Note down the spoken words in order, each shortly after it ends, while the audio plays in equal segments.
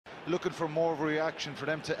looking for more of a reaction, for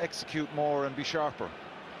them to execute more and be sharper.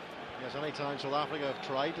 Yes, any time South Africa have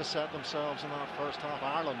tried to set themselves in that first half,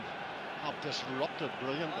 Ireland have disrupted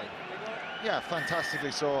brilliantly. Yeah,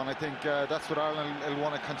 fantastically so, and I think that's what Ireland will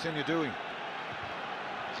want to continue doing.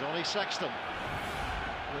 Johnny Sexton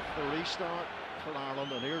with the restart for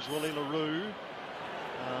Ireland, and here's Willie le Roux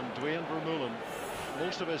and Dwayne Vermeulen.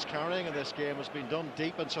 Most of his carrying in this game has been done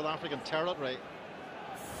deep in South African territory.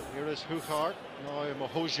 Here is Huchart, now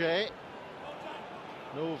Mahogé.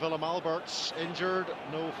 No Willem Alberts injured,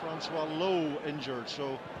 no Francois Lowe injured,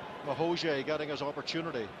 so Mahogé getting his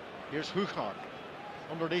opportunity. Here's Huchart.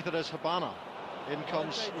 Underneath it is Habana. In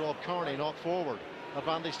comes Rob Kearney, knocked forward.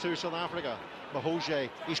 Advantage to South Africa. Mahogé,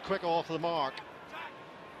 he's quick off the mark.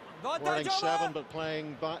 Wearing 7 but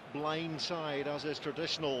playing back blind side as is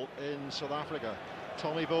traditional in South Africa.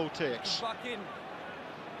 Tommy Bowe takes. Back in.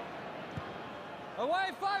 Away,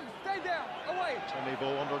 5, stay there, away. Tommy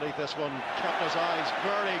Bowe underneath this one, kept his eyes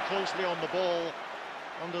very closely on the ball.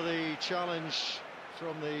 Under the challenge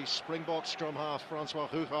from the Springbok scrum half, Francois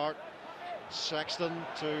Huchart. Sexton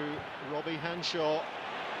to Robbie Henshaw,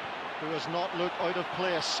 who has not looked out of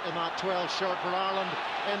place in that 12 shirt for Ireland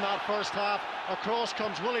in that first half. Across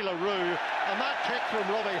comes Willie le Roux, and that kick from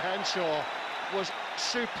Robbie Henshaw was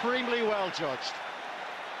supremely well judged.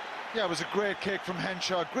 Yeah, it was a great kick from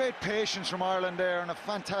Henshaw, great patience from Ireland there, and a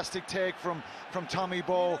fantastic take from Tommy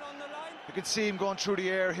Bowe. You can see him going through the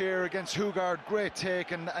air here against Huchart, great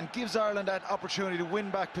take, and gives Ireland that opportunity to win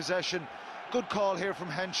back possession. Good call here from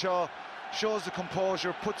Henshaw, shows the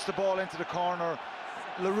composure, puts the ball into the corner.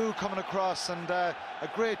 le Roux coming across, and a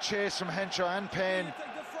great chase from Henshaw and Payne.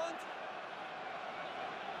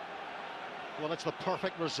 Well, it's the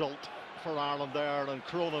perfect result for Ireland there, and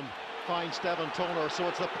Cronin finds Devon Toner, so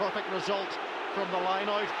it's the perfect result from the line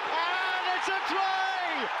out. And it's a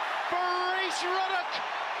try for Rhys Ruddock!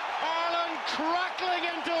 Ireland crackling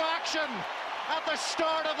into action at the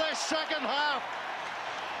start of this second half.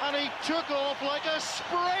 And he took off like a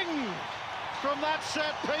spring from that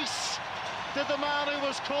set piece. Did the man who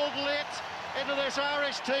was called late into this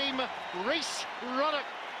Irish team, Rhys Ruddock.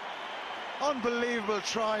 Unbelievable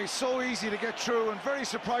try, so easy to get through and very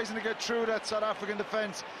surprising to get through that South African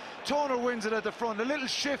defence. Toner wins it at the front, a little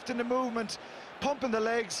shift in the movement, pumping the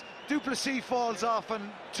legs. Du Plessis falls off, and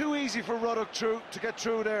too easy for Ruddock to get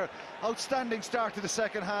through there. Outstanding start to the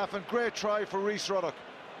second half, and great try for Rhys Ruddock.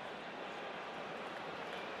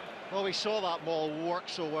 Well, we saw that ball work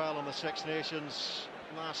so well in the Six Nations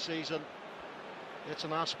last season. It's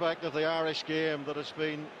an aspect of the Irish game that has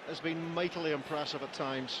been mightily impressive at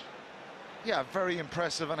times. Yeah, very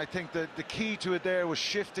impressive, and I think that the key to it there was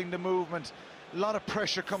shifting the movement. A lot of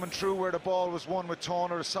pressure coming through where the ball was won with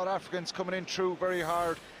Toner. The South Africans coming in through very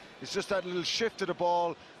hard. It's just that little shift of the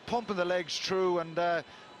ball, pumping the legs through, and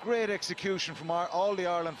great execution from all the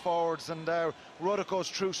Ireland forwards, and Ruddock goes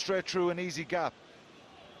through, straight through an easy gap.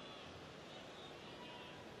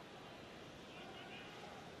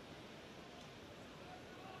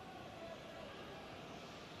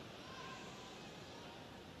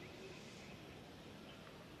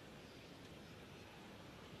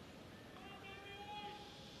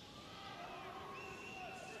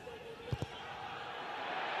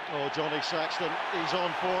 Oh, Johnny Sexton, he's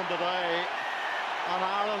on form today, and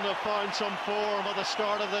Ireland have found some form at the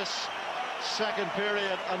start of this second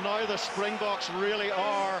period, and now the Springboks really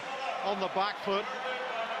are on the back foot.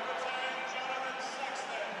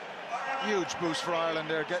 Huge boost for Ireland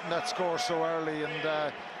there, getting that score so early,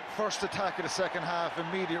 and first attack of the second half,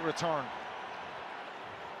 immediate return.